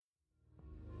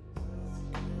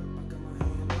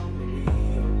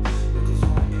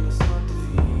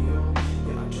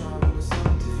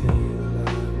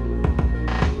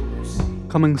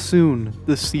Coming soon,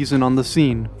 this season on The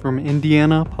Scene from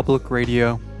Indiana Public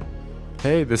Radio.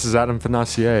 Hey, this is Adam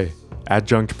Financier,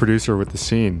 adjunct producer with The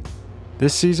Scene.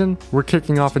 This season, we're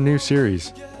kicking off a new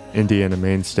series, Indiana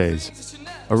Mainstays,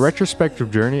 a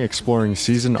retrospective journey exploring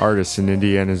seasoned artists in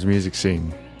Indiana's music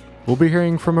scene. We'll be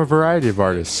hearing from a variety of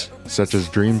artists, such as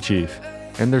Dream Chief,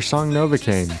 and their song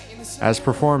Novocaine, as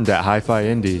performed at Hi-Fi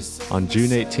Indie on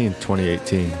June 18,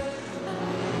 2018.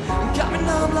 Got me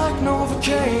numb like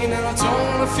Novocaine, and I don't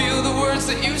wanna feel the words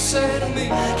that you say to me.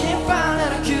 Can't find how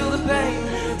to kill the pain.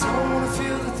 Don't wanna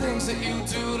feel the things that you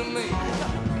do to me.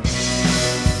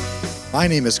 My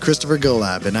name is Christopher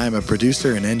Golab, and I'm a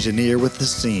producer and engineer with The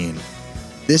Scene.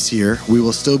 This year, we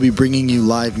will still be bringing you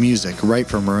live music right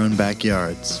from our own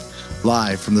backyards.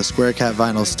 Live from the Square Cat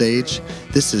Vinyl stage,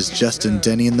 this is Justin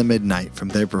Denny and the Midnight from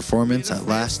their performance at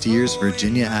last year's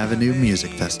Virginia Avenue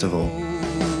Music Festival.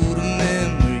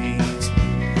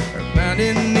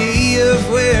 Reminding me of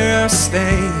where I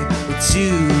stayed with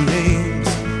 2 rings.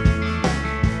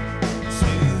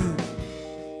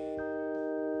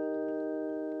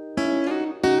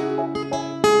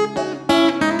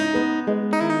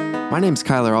 My name's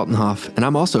Kyler Altenhoff, and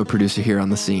I'm also a producer here on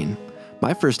The Scene.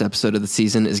 My first episode of the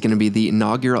season is going to be the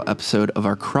inaugural episode of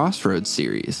our Crossroads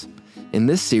series. In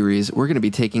this series, we're going to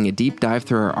be taking a deep dive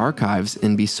through our archives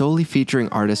and be solely featuring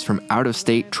artists from out of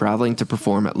state traveling to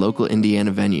perform at local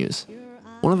Indiana venues.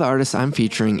 One of the artists I'm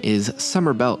featuring is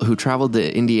Summer Belt, who traveled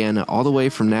to Indiana all the way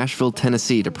from Nashville,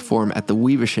 Tennessee to perform at the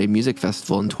Weavishay Music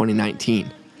Festival in 2019.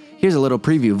 Here's a little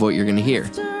preview of what you're going to hear.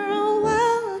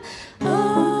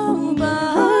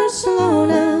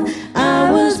 I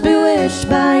was bewitched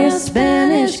by your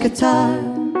Spanish guitar,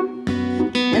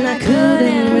 and I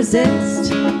couldn't resist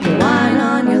the wine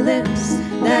on your lips.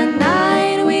 That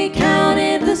night we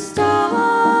counted the stars.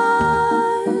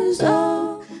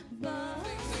 Oh,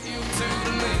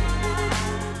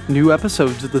 New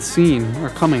episodes of The Scene are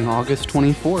coming August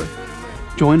 24th.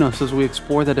 Join us as we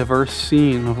explore the diverse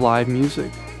scene of live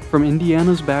music from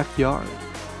Indiana's backyard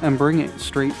and bring it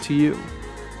straight to you.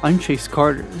 I'm Chase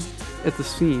Carter at The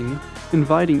Scene,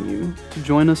 inviting you to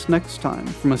join us next time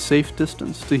from a safe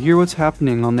distance to hear what's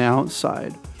happening on the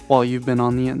outside while you've been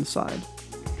on the inside.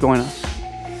 Join us.